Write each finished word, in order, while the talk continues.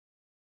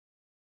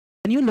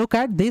When you look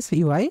at this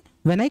UI,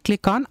 when I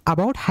click on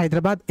About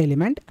Hyderabad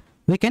element,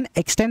 we can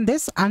extend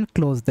this and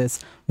close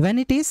this. When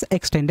it is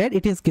extended,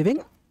 it is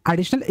giving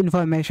additional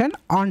information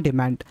on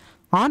demand.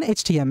 On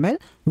HTML,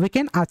 we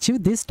can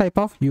achieve this type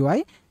of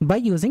UI by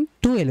using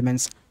two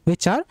elements,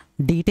 which are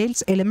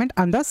details element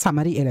and the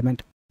summary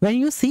element. When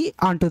you see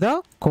onto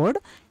the code,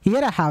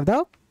 here I have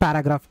the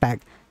paragraph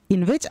tag,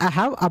 in which I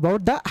have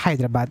about the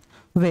Hyderabad,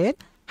 where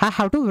I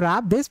have to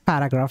wrap this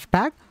paragraph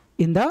tag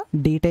in the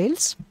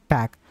details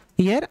tag.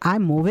 Here I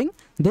am moving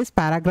this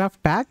paragraph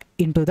tag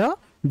into the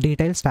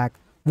details tag.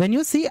 When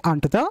you see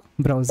onto the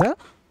browser,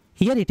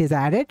 here it is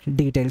added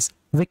details.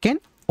 We can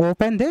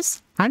open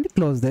this and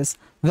close this.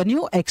 When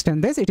you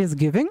extend this, it is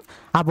giving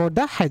about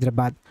the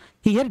Hyderabad.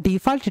 Here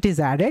default it is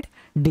added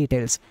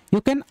details. You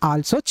can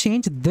also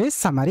change this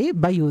summary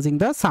by using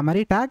the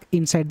summary tag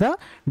inside the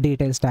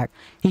details tag.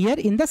 Here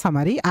in the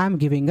summary I am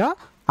giving a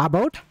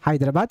about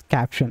Hyderabad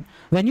caption.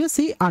 When you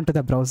see onto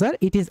the browser,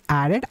 it is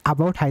added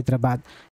about Hyderabad.